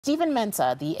Stephen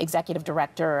Mensah, the executive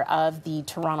director of the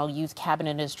Toronto Youth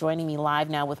Cabinet, is joining me live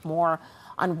now with more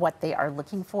on what they are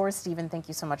looking for. Stephen, thank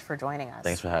you so much for joining us.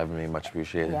 Thanks for having me. Much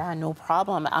appreciated. Yeah, no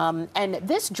problem. And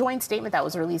this joint statement that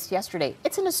was released yesterday,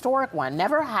 it's an historic one.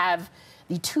 Never have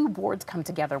the two boards come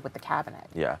together with the cabinet.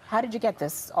 Yeah. How did you get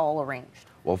this all arranged?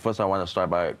 Well, first I want to start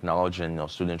by acknowledging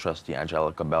student trustee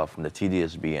Angelica Bell from the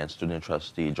TDSB and student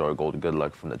trustee Joy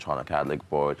Gold-Goodluck from the Toronto Catholic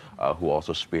Board, who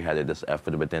also spearheaded this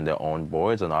effort within their own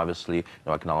boards, and obviously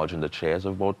acknowledging the chairs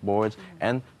of both boards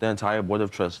and the entire Board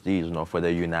of Trustees for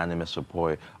their unanimous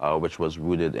support, which was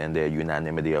rooted in their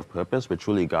unanimity of purpose, which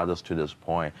really got us to this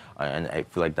point. And I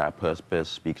feel like that purpose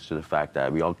speaks to the fact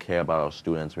that we all care about our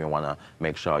students. We want to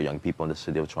make sure our young people in the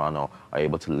city of Toronto are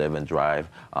able to live and thrive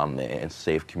in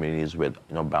safe communities with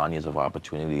bounties of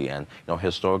opportunity. And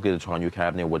historically, the Toronto Youth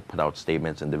Cabinet would put out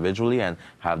statements individually and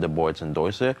have the boards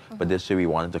endorse it. But this year, we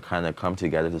wanted to kind of come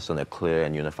together to send a clear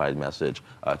and unified message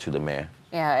to the mayor.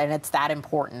 Yeah, and it's that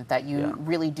important that you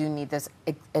really do need this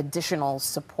additional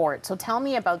support. So tell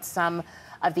me about some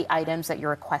of the items that you're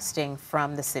requesting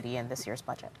from the city in this year's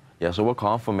budget. Yeah, so we're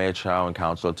calling for Mayor Chow and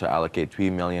Council to allocate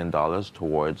 $3 million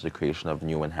towards the creation of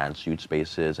new enhanced youth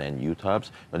spaces and youth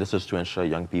hubs. This is to ensure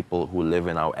young people who live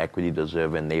in our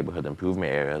equity-deserving neighborhood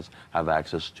improvement areas have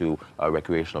access to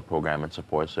recreational program and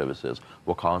support services.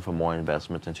 We're calling for more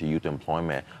investments into youth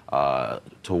employment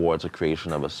towards the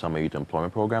creation of a summer youth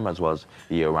employment program as well as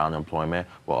year-round employment.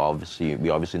 Well, we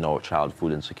obviously know child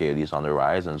food insecurity is on the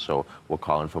rise, and so we're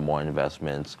calling for more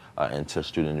investments into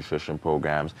student nutrition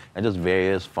programs and just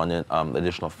various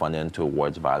additional funding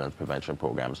towards violence prevention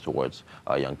programs towards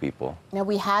young people. Now,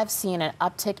 we have seen an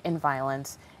uptick in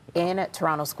violence in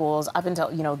Toronto schools. Up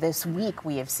until, this week,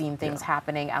 we have seen things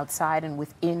happening outside and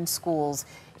within schools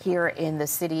here in the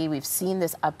city. We've seen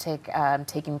this uptick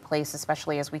taking place,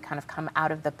 especially as we kind of come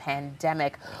out of the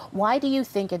pandemic. Why do you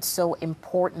think it's so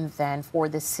important then for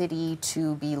the city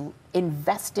to be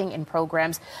investing in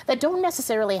programs that don't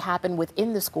necessarily happen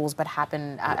within the schools, but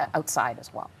happen outside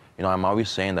as well? I'm always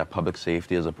saying that public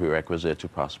safety is a prerequisite to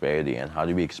prosperity, and how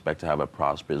do we expect to have a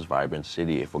prosperous, vibrant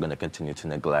city if we're going to continue to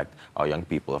neglect our young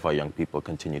people, if our young people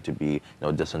continue to be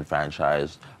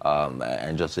disenfranchised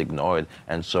and just ignored?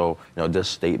 And so, this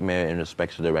statement in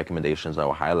respect to the recommendations that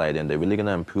were highlighted, they're really going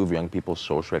to improve young people's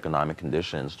socioeconomic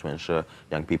conditions to ensure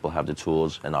young people have the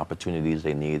tools and opportunities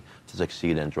they need to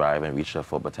succeed and thrive and reach their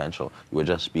full potential. We were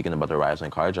just speaking about the rise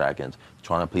in carjackings.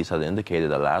 Toronto police had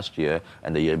indicated that last year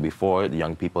and the year before, the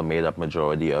young people made up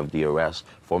majority of the arrests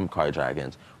from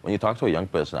carjackings. When you talk to a young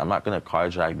person, I'm not going to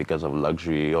carjack because of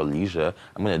luxury or leisure.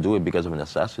 I'm going to do it because of a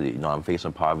necessity. I'm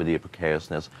facing poverty and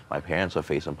precariousness. My parents are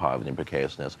facing poverty and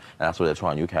precariousness. And that's what the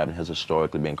Toronto Youth Cabinet has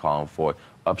historically been calling for: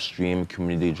 upstream,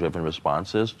 community-driven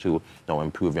responses to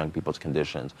improve young people's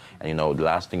conditions. And the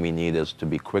last thing we need is to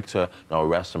be quick to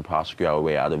arrest and prosecute our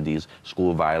way out of these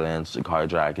school violence,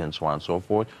 carjacking, so on and so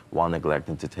forth, while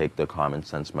neglecting to take the common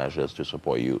sense measures to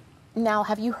support youth. Now,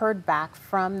 have you heard back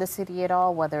from the city at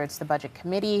all, whether it's the budget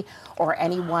committee or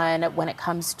anyone, when it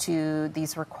comes to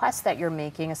these requests that you're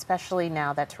making, especially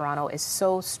now that Toronto is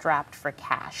so strapped for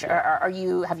cash? Have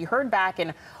you heard back,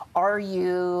 and are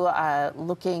you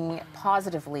looking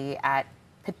positively at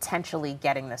potentially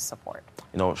getting this support?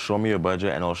 Show me your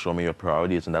budget and it'll show me your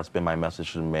priorities, and that's been my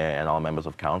message to the mayor and all members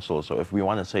of council. So if we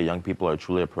want to say young people are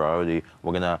truly a priority,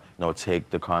 we're going to take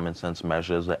the common sense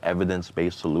measures, the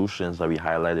evidence-based solutions that we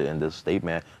highlighted in this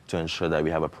statement to ensure that we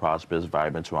have a prosperous,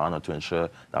 vibrant Toronto, to ensure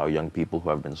that our young people who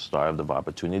have been starved of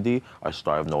opportunity are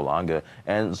starved no longer.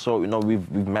 And so,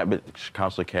 we've met with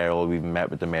Councillor Carroll, we've met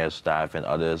with the mayor's staff and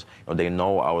others. They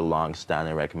know our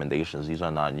long-standing recommendations. These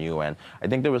are not new. And I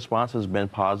think the response has been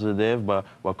positive, but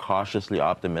we're cautiously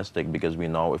optimistic because we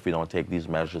know if we don't take these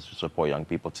measures to support young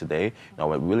people today,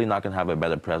 we're really not going to have a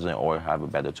better present or have a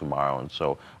better tomorrow. And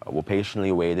so we'll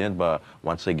patiently wait in, but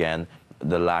once again,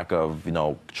 the lack of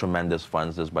tremendous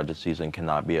funds this budget season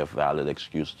cannot be a valid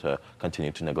excuse to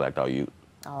continue to neglect our youth.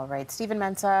 All right, Stephen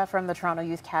Mensah from the Toronto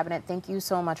Youth Cabinet, thank you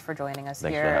so much for joining us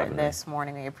here this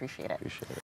morning. We appreciate it. Appreciate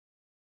it.